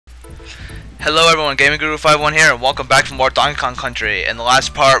Hello everyone, Gaming Guru 51 here, and welcome back for more Donkey Kong Country. In the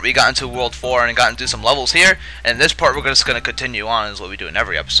last part, we got into World 4 and got into some levels here, and in this part, we're just going to continue on, is what we do in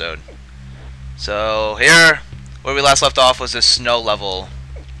every episode. So, here, where we last left off was this snow level.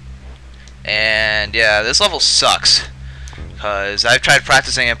 And, yeah, this level sucks, because I've tried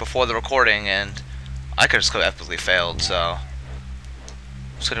practicing it before the recording, and I could just have epically failed, so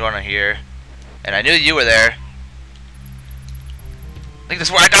I'm just going to run in here. And I knew you were there. I think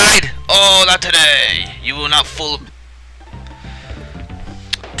that's where I died! Oh, not today! You will not fool...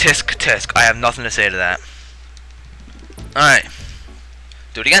 Tisk, tisk. I have nothing to say to that. Alright.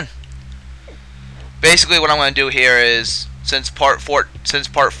 Do it again. Basically, what I'm going to do here is, since part 4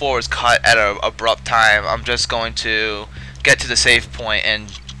 was cut at an abrupt time, I'm just going to get to the save point and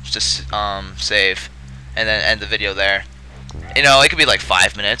just save, and then end the video there. You know, it could be like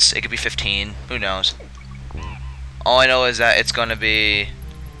 5 minutes, it could be 15, who knows. All I know is that it's going to be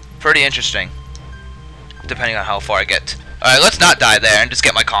pretty interesting, depending on how far I get. Alright, let's not die there and just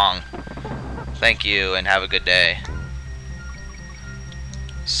get my Kong. Thank you, and have a good day.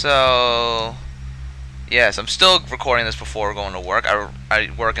 So, yes, I'm still recording this before going to work. I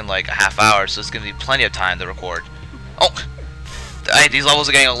work in like a half hour, so it's going to be plenty of time to record. Oh! These levels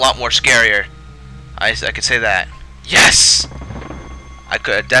are getting a lot more scarier. I could say that. Yes! I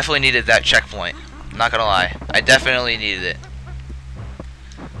definitely needed that checkpoint. I'm not gonna lie. I definitely needed it.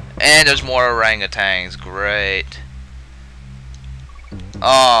 And there's more orangutans. Great.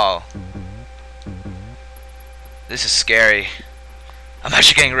 Oh. This is scary. I'm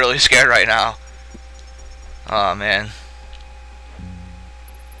actually getting really scared right now. Oh, man.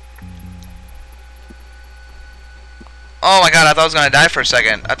 Oh my god, I thought I was gonna die for a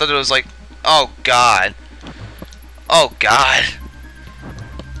second. I thought it was like... Oh god. Oh god.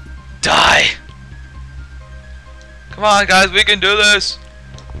 Die. Come on guys, we can do this.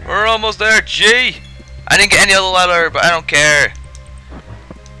 We're almost there. G. I didn't get any other letter, but I don't care.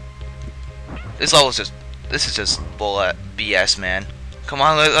 This level is just... This is just bullet BS, man. Come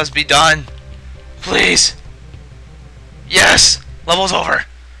on, let's be done. Please. Yes! Level's over.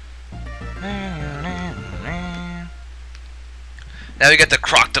 Now we get the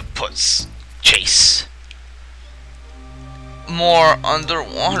Croctopus chase. More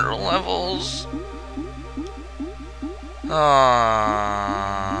underwater levels. Oh,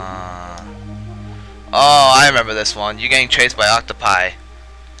 I remember this one. You're getting chased by octopi,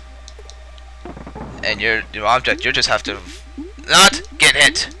 and your object, you just have to not get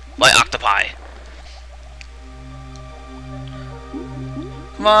hit by octopi.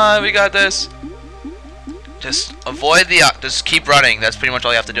 Come on, we got this. Just avoid the just keep running. That's pretty much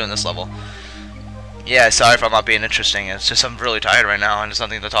all you have to do in this level. Yeah, sorry if I'm not being interesting. It's just I'm really tired right now and there's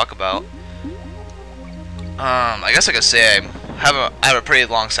nothing to talk about. I guess I could say I have a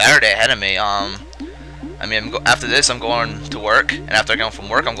pretty long Saturday ahead of me. I mean, after this I'm going to work, and after I get home from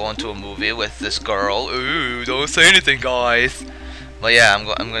work I'm going to a movie with this girl. Ooh, don't say anything, guys. But yeah, I'm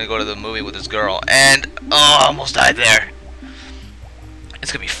going to go to the movie with this girl, and oh, I almost died there.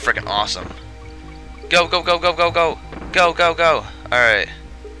 It's gonna be freaking awesome. Go, go, go, go, go, go, go, go, go. All right.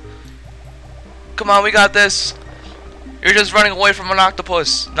 Come on, we got this. You're just running away from an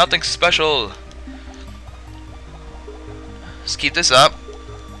octopus. Nothing special. Just keep this up.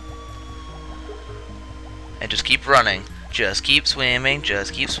 And just keep running. Just keep swimming.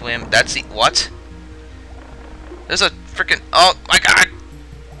 Just keep swimming. That's the... What? There's a freaking... Oh, my God.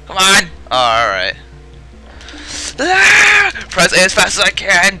 Come on. Oh, alright. Ah! Press A as fast as I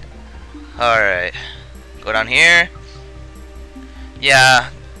can. Alright. Go down here.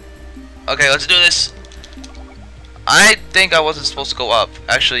 Yeah. Okay, let's do this. I think I wasn't supposed to go up.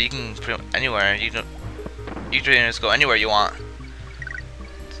 Actually, you can pretty much anywhere. You can just go anywhere you want.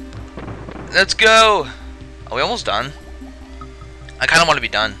 Let's go. Are we almost done? I kind of want to be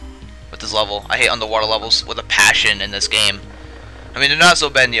done with this level. I hate underwater levels with a passion in this game. I mean, they're not so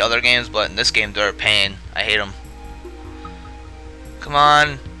bad in the other games, but in this game, they're a pain. I hate them. Come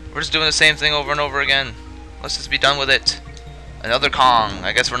on. We're just doing the same thing over and over again. Let's just be done with it. Another Kong.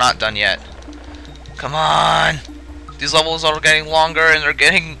 I guess we're not done yet. Come on. These levels are getting longer and they're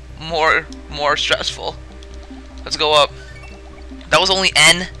getting more stressful. Let's go up. That was only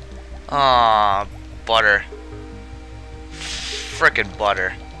N. Aw, butter. Frickin'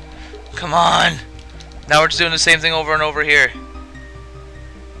 butter. Come on. Now we're just doing the same thing over and over here.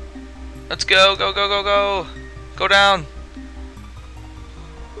 Let's go, go, go, go, go. Go down.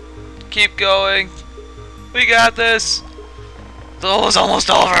 Keep going. We got this. Oh, it's almost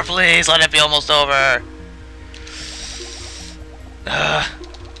over, please. Let it be almost over.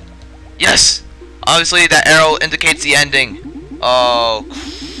 Yes. Obviously, that arrow indicates the ending. Oh,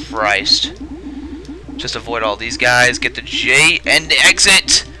 crap. Christ. Just avoid all these guys. Get the J and the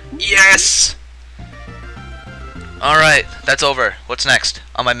exit. Yes! Alright, that's over. What's next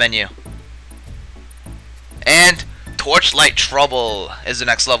on my menu? And Torchlight Trouble is the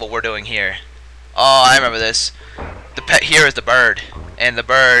next level we're doing here. Oh, I remember this. The pet here is the bird. And the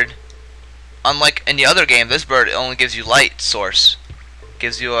bird, unlike in the other game, this bird only gives you light source.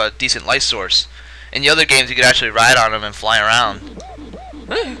 Gives you a decent light source. In the other games, you could actually ride on them and fly around.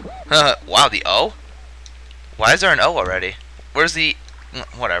 Wow, the O? Why is there an O already? Where's the...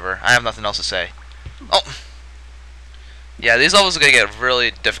 Whatever. I have nothing else to say. Oh! Yeah, these levels are going to get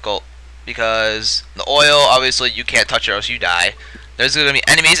really difficult. Because the oil, obviously, you can't touch it or else you die. There's going to be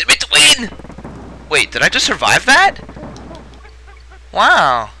enemies in between! Wait, did I just survive that?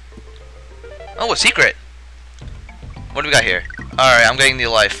 Wow. Oh, a secret. What do we got here? Alright, I'm getting the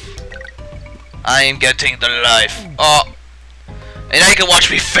life. I am getting the life. Oh. And now you can watch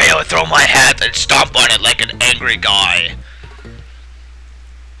me fail and throw my hat and stomp on it like an angry guy.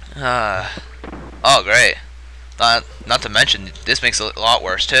 Oh, great. Not to mention, this makes it a lot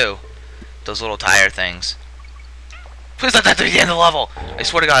worse, too. Those little tire things. Please let that be the end of the level. I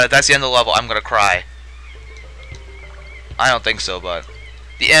swear to God, if that's the end of the level, I'm gonna cry. I don't think so, but...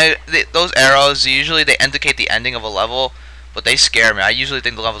 those arrows, usually they indicate the ending of a level, but they scare me. I usually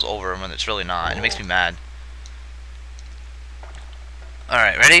think the level's over when it's really not, and it makes me mad.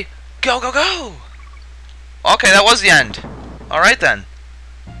 Alright, ready? Go, go, go! Okay, that was the end. Alright then.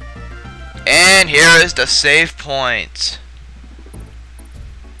 And here is the save point.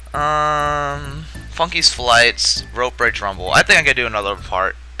 Funky's Flights, Rope Bridge Rumble. I think I could do another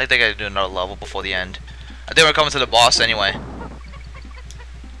part. I think I could do another level before the end. I think we're coming to the boss anyway.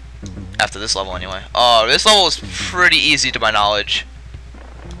 After this level anyway. Oh, this level is pretty easy to my knowledge.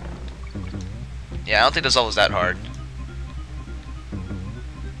 Yeah, I don't think this level is that hard.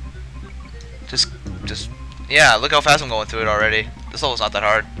 Yeah, look how fast I'm going through it already. This level's not that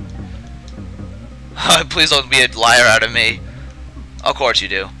hard. Please don't be a liar out of me. Of course you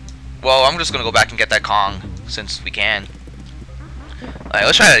do. Well, I'm just gonna go back and get that Kong, since we can. Alright,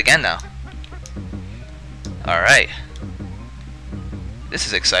 let's try it again now. Alright. This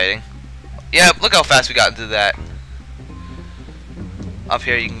is exciting. Yeah, look how fast we got into that. Up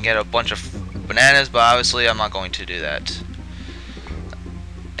here you can get a bunch of bananas, but obviously I'm not going to do that.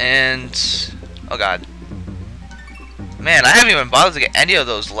 And... oh god. Man, I haven't even bothered to get any of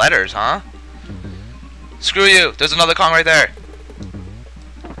those letters, huh? Screw you! There's another Kong right there!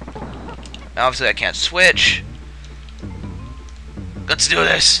 Now obviously I can't switch. Let's do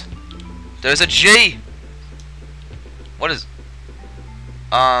this! There's a G! What is...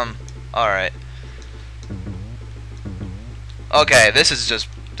 alright. Okay, this is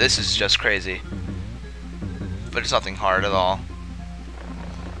just crazy. But it's nothing hard at all.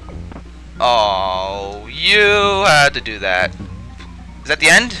 Oh, you had to do that. Is that the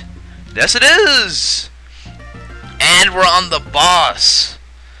end? Yes, it is! And we're on the boss.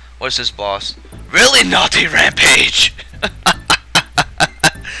 What's this boss? Really naughty Rampage!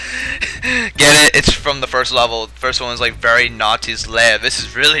 Get it? It's from the first level. The first one was like very naughty's lair. This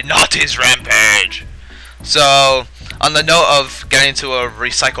is really naughty's Rampage. So, on the note of getting to a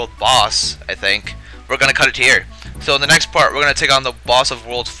recycled boss, I think, we're going to cut it here. So in the next part, we're going to take on the boss of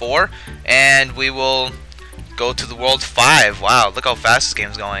World 4, and we will go to the World 5. Wow, look how fast this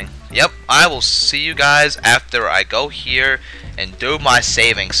game's going. Yep, I will see you guys after I go here and do my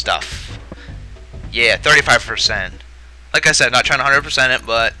saving stuff. Yeah, 35%. Like I said, not trying to 100% it,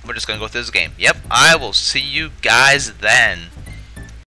 but we're just going to go through this game. Yep, I will see you guys then.